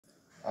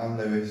I'm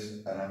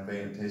Lewis, and I've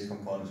been at Taste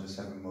Components for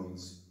 7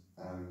 months,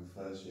 and I'm in the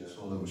first year.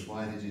 So Lewis,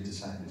 why did you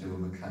decide to do a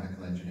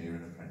mechanical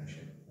engineering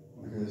apprenticeship?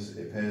 Because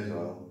it pays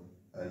well,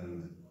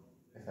 and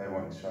if I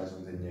want to try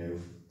something new,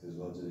 there's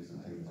loads of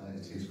different things. Why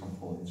did Taste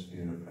Components for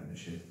your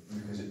apprenticeship?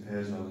 Because it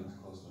pays well and it's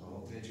close to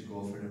home. What made you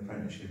go for an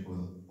apprenticeship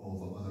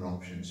over other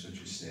options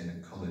such as staying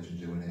at college and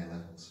doing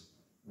A-levels?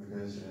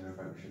 Because in an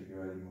apprenticeship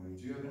you're earning money.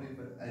 Do you have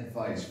any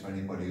advice for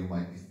anybody who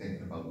might be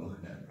thinking about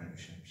looking at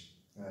apprenticeships?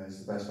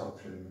 It's the best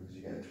option because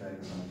you get a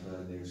training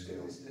on new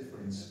skills. What's the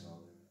difference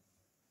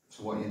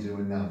to what you're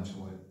doing now to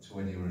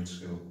when you were at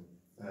school?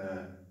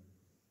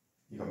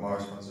 You've got more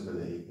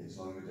responsibility, it's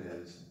longer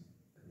days,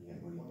 and you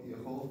get money. What are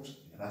your hopes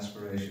and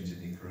aspirations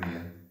in your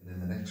career, and in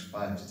the next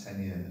 5 to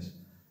 10 years,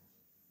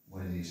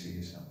 where do you see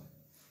yourself?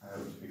 I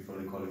hope to be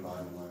fully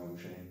qualified on my own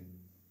training.